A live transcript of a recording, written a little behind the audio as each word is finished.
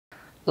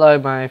Hello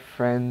my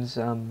friends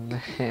and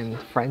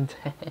friend.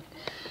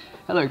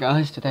 Hello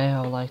guys, today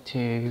I would like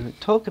to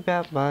talk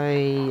about my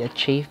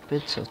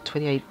achievements of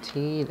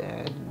 2018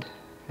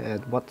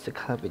 and what's to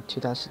come in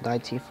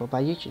 2019 for my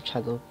YouTube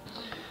channel.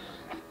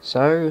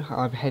 So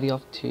I'm heading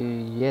off to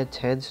year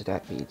 10, so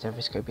that means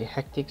everything's going to be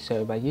hectic,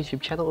 so my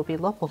YouTube channel will be a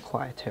lot more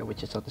quieter,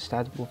 which is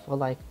understandable for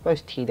like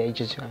most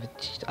teenagers who have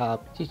a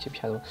YouTube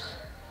channel.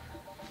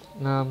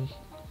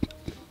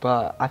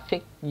 But I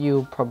think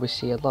you'll probably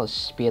see a lot of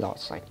speed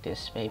arts like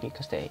this, maybe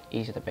because they're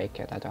easy to make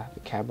and I don't have a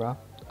camera.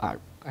 I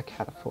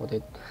can't afford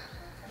it.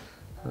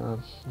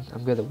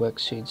 I'm gonna work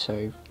soon,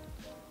 so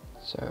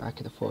I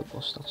can afford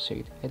more stuff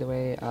soon.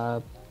 Anyway,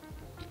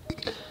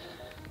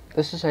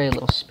 this is a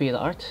little speed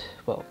art.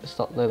 Well, it's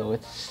not little.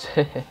 It's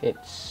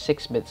it's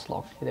 6 minutes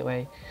long.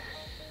 Anyway,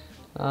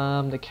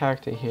 the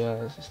character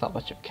here is not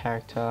much of a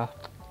character.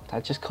 I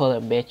just call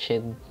it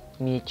Mädchen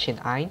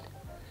Ein.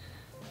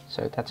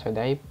 So that's her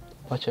name.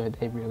 Much of a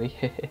name really.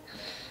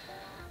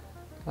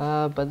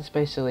 But it's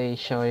basically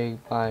showing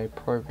my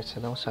progress,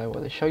 and also I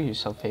want to show you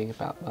something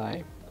about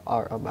my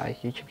art on my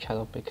YouTube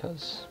channel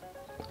because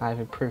I've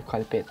improved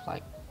quite a bit.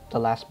 Like the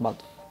last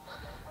month,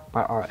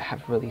 my art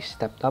have really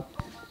stepped up,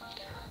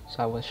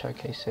 so I will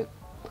showcase it.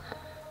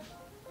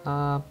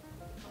 So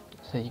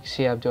you can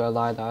see I'm doing a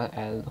line art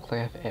and look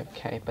like I have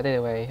AFK. But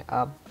anyway,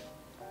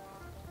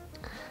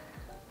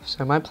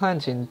 so my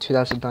plans in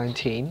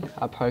 2019,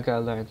 I'm probably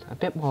gonna learn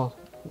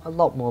a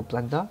lot more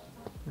Blender.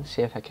 Let's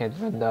see if I can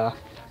render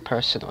a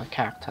person or a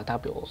character.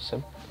 That'd be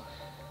awesome.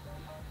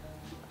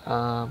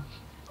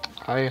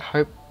 I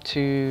hope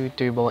to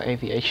do more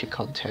aviation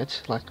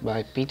content. Like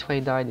my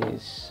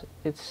B29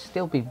 it's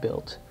still being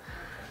built.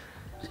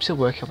 I'm still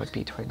working on my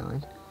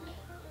B29.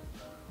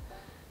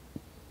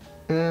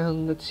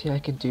 And let's see, I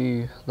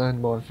can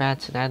learn more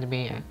advanced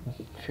anatomy and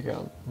figure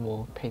out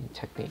more painting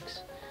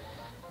techniques.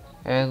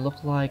 And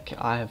look like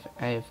I have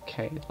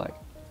AFK like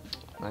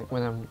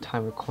when I'm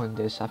time recording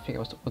this. I think I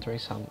was ordering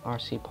some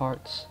RC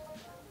parts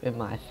with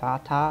my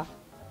Fata.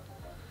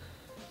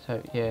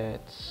 So yeah,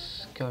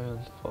 it's going on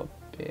for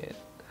a bit.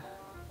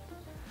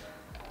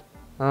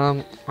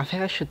 I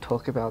think I should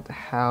talk about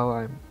how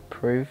I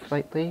improved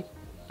lately.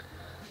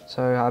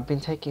 So I've been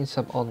taking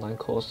some online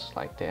courses,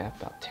 like they're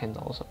about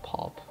 $10 a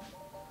pop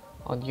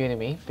on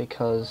Udemy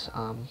because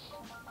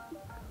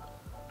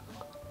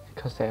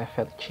they're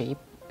fairly cheap.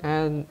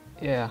 And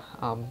yeah,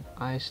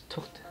 I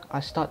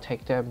started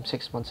taking them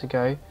 6 months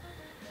ago,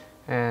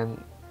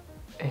 and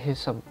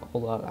here's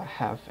all that I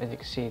have, and you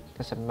can see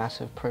there's a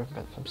massive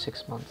improvement from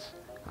 6 months.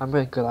 I'm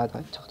really glad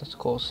I took those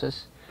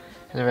courses,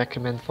 and I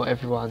recommend for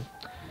everyone.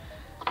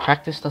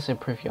 Practice doesn't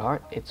improve your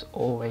art, it's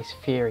always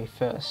theory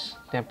first,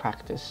 then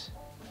practice.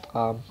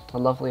 A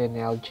lovely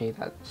analogy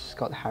that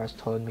Scott Harris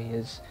told me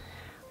is,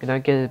 you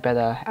don't get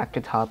better at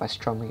guitar by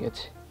strumming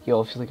it, you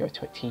obviously go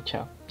to a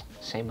teacher.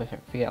 Same with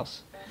everything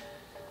else.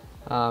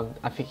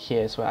 I think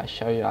here's where I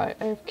show you I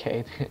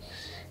AFK'd.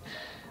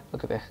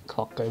 Look at the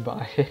clock go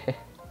by.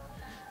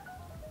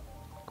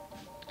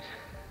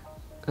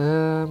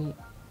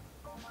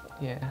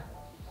 Yeah.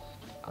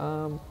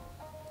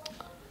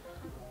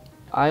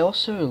 I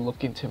also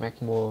looking to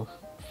make more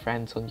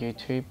friends on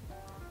YouTube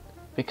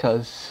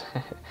because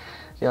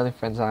the only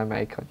friends I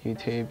make on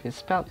YouTube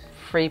is about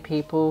 3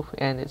 people,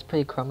 and it's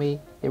pretty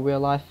crummy. In real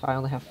life I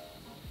only have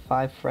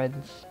 5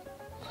 friends,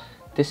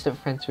 distant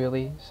friends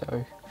really,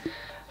 so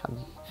I'm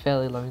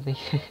fairly lonely.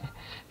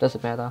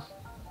 Doesn't matter.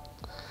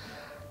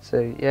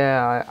 So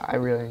yeah, I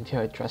really need to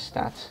address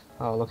that.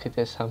 Oh, look at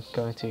this, I'm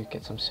going to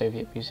get some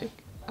Soviet music.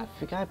 I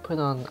think I put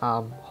on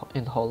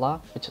In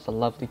Hola, which is a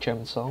lovely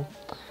German song.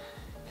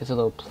 Here's a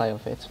little play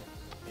of it.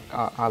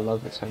 I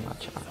love it so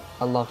much.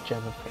 I love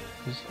German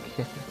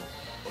music.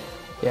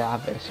 Yeah, I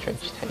have very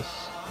strange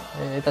tastes.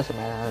 It doesn't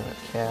matter, I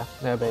don't care.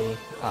 Nobody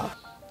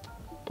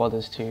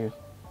bothers to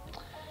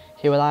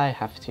hear what I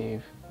have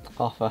to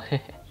offer.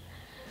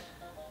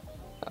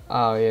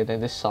 Oh yeah,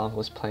 then this song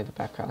was playing in the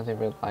background. I didn't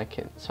really like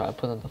it, so I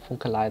put on the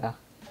Funkelleider.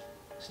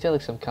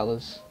 Stealing some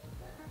colours.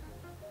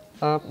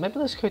 Maybe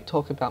let's go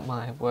talk about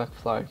my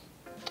workflow.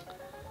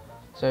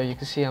 So you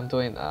can see I'm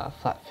doing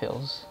flat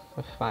fills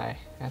with my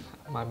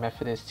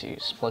method is to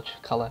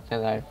splodge colour,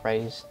 then I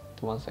raise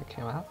the ones that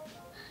came out.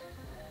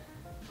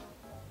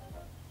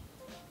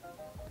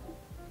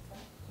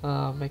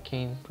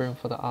 Making room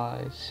for the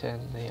eyes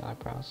and the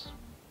eyebrows.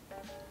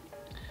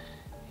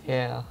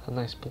 Yeah, a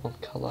nice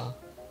blonde colour.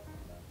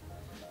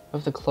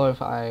 With the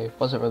cloth, I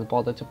wasn't really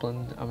bothered to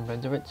blend and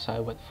render it, so I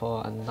went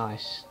for a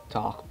nice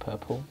dark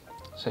purple,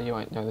 so you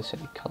won't notice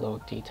any colour or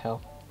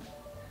detail.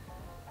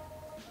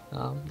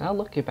 Now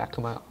looking back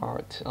on my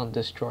art on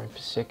this drawing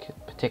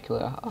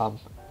particular,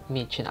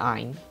 Mädchen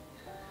Ein,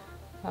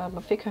 I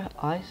think her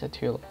eyes are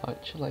too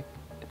large, like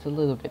it's a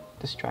little bit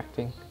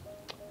distracting.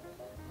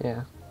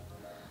 Yeah.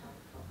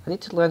 I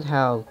need to learn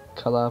how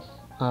colour,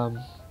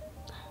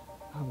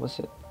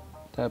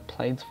 the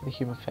planes for the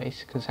human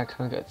face, because I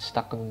kind of got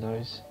stuck on the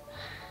nose.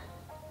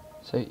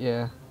 So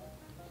yeah,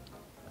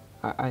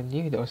 I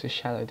knew there was a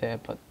shadow there,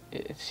 but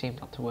it seemed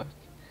not to work.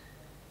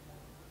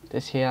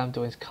 This here I'm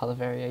doing is color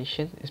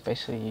variation. It's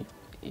basically,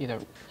 you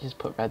just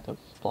put random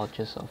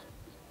blotches of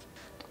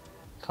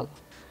color,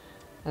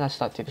 and I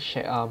start to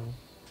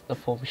the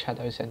form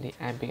shadows and the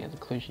ambient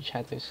occlusion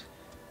shadows,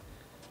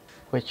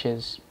 which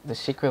is the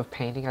secret of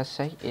painting, I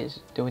say,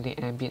 is doing the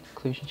ambient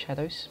occlusion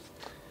shadows.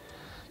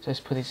 So it's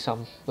putting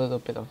some little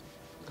bit of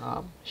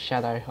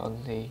shadow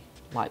on the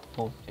light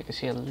form. You can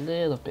see a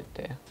little bit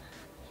there.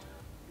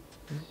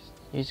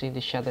 Using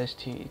the shadows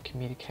to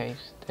communicate,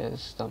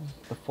 there's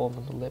the form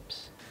of the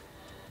lips.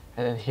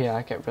 And then here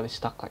I get really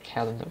stuck like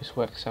how the nose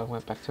works, so I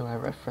went back to my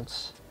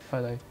reference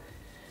photo,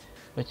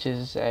 which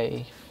is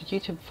a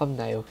YouTube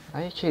thumbnail.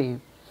 I actually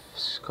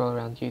scroll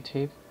around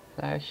YouTube.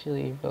 I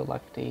actually really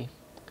like the,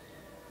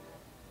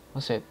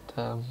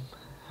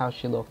 how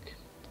she look.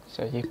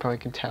 So you probably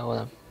can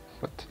tell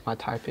what my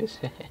type is.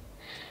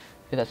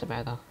 It doesn't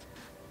matter.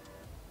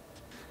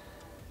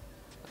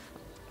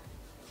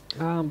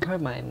 Probably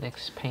my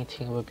next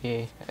painting will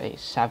be a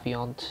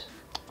Savant,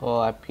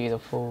 or a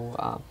beautiful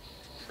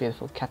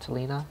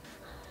Catalina,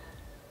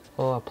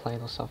 or a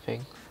plane or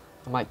something.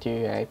 I might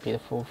do a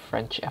beautiful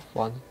French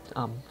F1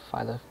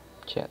 fighter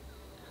jet.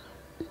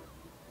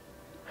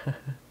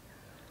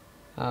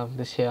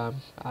 This here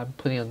I'm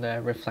putting on the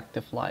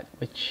reflective light,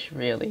 which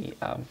really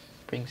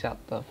brings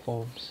out the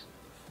forms.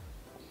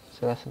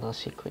 So that's another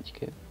secret you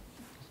get.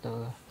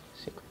 Another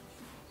secret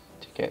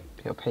to get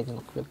your painting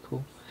look really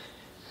cool.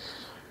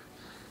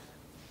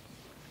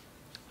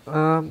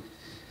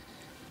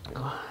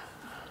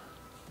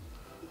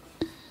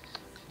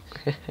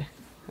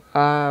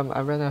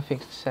 I ran out of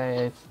things to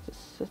say.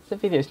 The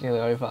video's nearly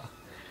over.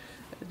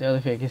 The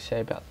only thing I can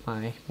say about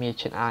my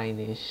Mädchen Ein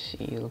is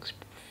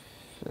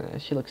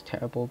she looks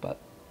terrible, but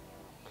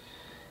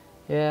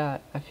yeah,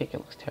 I think it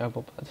looks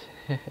terrible, but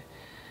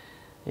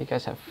you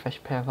guys have a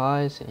fresh pair of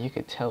eyes and you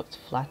can tell it's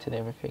flat and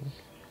everything.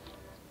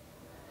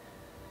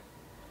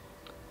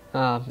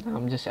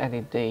 I'm just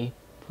adding the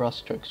brush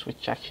strokes,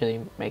 which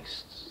actually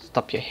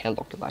stop your hair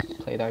looking like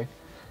Play-Doh.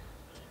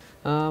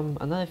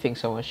 Another thing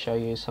I want to show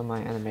you is some of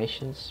my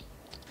animations,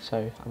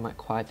 so I might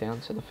quiet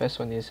down. So the first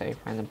one is a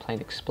random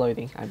plane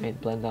exploding I made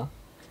in Blender.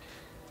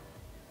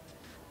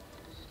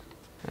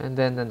 And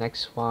then the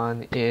next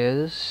one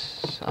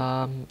is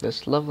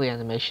this lovely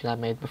animation I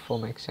made before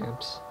my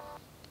exams.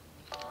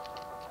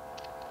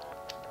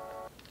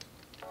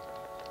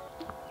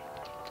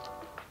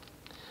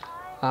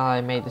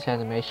 I made this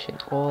animation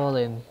all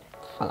in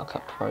Final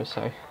Cut Pro,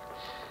 so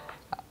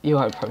you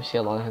won't probably see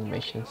a lot of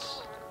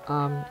animations.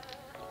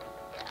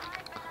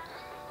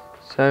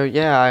 So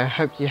yeah, I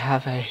hope you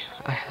had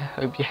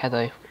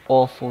a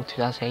awful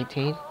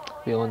 2018.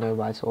 We all know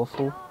why it's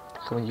awful.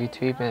 Come on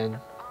YouTube and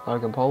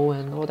Logan Paul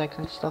and all that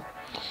kind of stuff.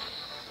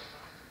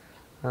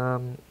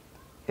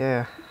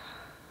 Yeah.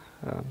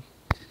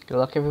 Good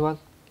luck everyone.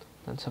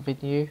 Learn something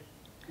new,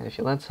 and if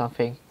you learn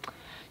something,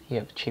 you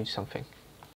have achieved something.